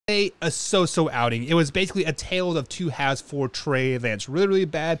A so-so outing. It was basically a tale of two halves for Trey Lance. Really, really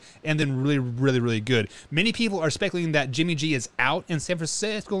bad, and then really, really, really good. Many people are speculating that Jimmy G is out in San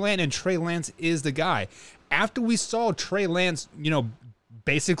Francisco land, and Trey Lance is the guy. After we saw Trey Lance,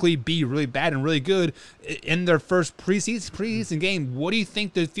 basically be really bad and really good in their first preseason game, what do you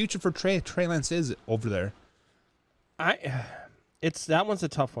think the future for Trey Lance is over there? That one's a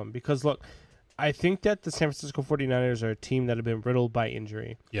tough one because, look, I think that the San Francisco 49ers are a team that have been riddled by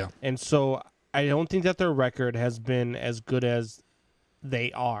injury. Yeah. And so I don't think that their record has been as good as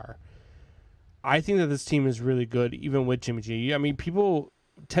they are. I think that this team is really good, even with Jimmy G. I mean, people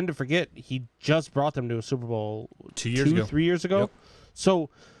tend to forget he just brought them to a Super Bowl 3 years ago. Yep. So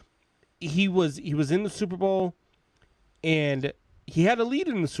he was in the Super Bowl, and he had a lead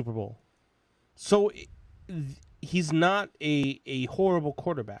in the Super Bowl. So he's not a horrible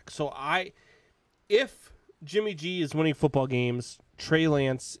quarterback. So if Jimmy G is winning football games, Trey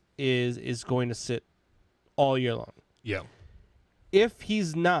Lance is going to sit all year long. Yeah. If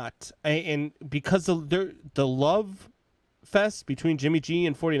he's not, and because the love fest between Jimmy G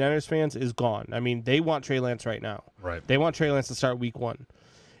and 49ers fans is gone. I mean, they want Trey Lance right now. Right. They want Trey Lance to start week 1.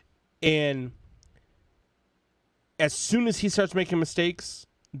 And as soon as he starts making mistakes,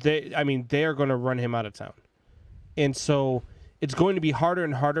 they are going to run him out of town. And so it's going to be harder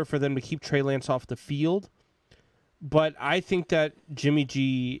and harder for them to keep Trey Lance off the field. But I think that Jimmy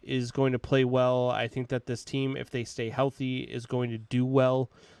G is going to play well. I think that this team, if they stay healthy, is going to do well.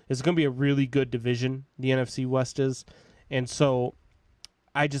 It's going to be a really good division, the NFC West is. And so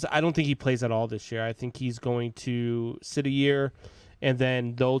I don't think he plays at all this year. I think he's going to sit a year, and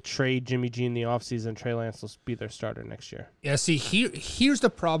then they'll trade Jimmy G in the offseason. Trey Lance will be their starter next year. Yeah, see, here's the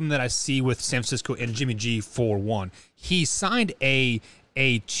problem that I see with San Francisco and Jimmy G for one. He signed a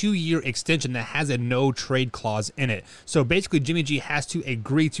 2-year extension that has a no trade clause in it. So basically Jimmy G has to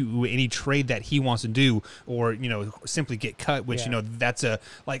agree to any trade that he wants to do or, simply get cut, which, that's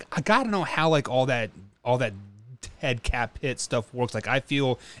I got to know how all that head cap hit stuff works. I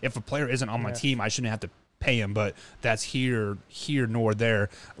feel if a player isn't on my team, I shouldn't have to pay him, but that's here nor there.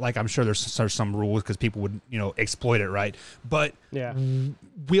 I'm sure there's some rules because people would, exploit it, right? But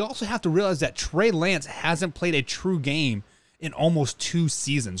we also have to realize that Trey Lance hasn't played a true game in almost 2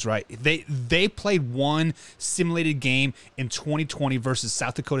 seasons, right? They played one simulated game in 2020 versus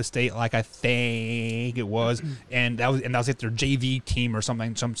South Dakota State, I think it was, and that was their JV team or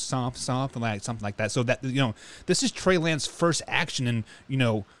something like that. So that this is Trey Lance's first action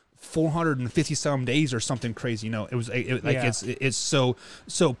in 450 some days or something crazy. It's so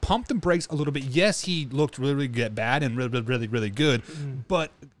pump the brakes a little bit. Yes, he looked really, really bad and really, really, really good.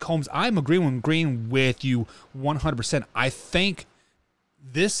 But Combs, I'm agreeing with you 100%. I think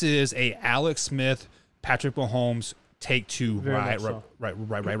this is a Alex Smith, Patrick Mahomes take 2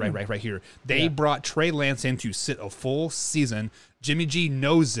 right here. They brought Trey Lance in to sit a full season. Jimmy G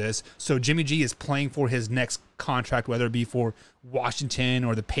knows this, so Jimmy G is playing for his next contract, whether it be for Washington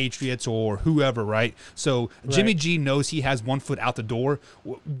or the Patriots or whoever, right? So Jimmy G knows he has 1 foot out the door,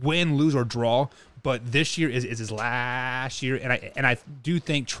 win, lose, or draw, but this year is his last year, and I do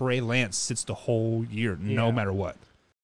think Trey Lance sits the whole year, no matter what.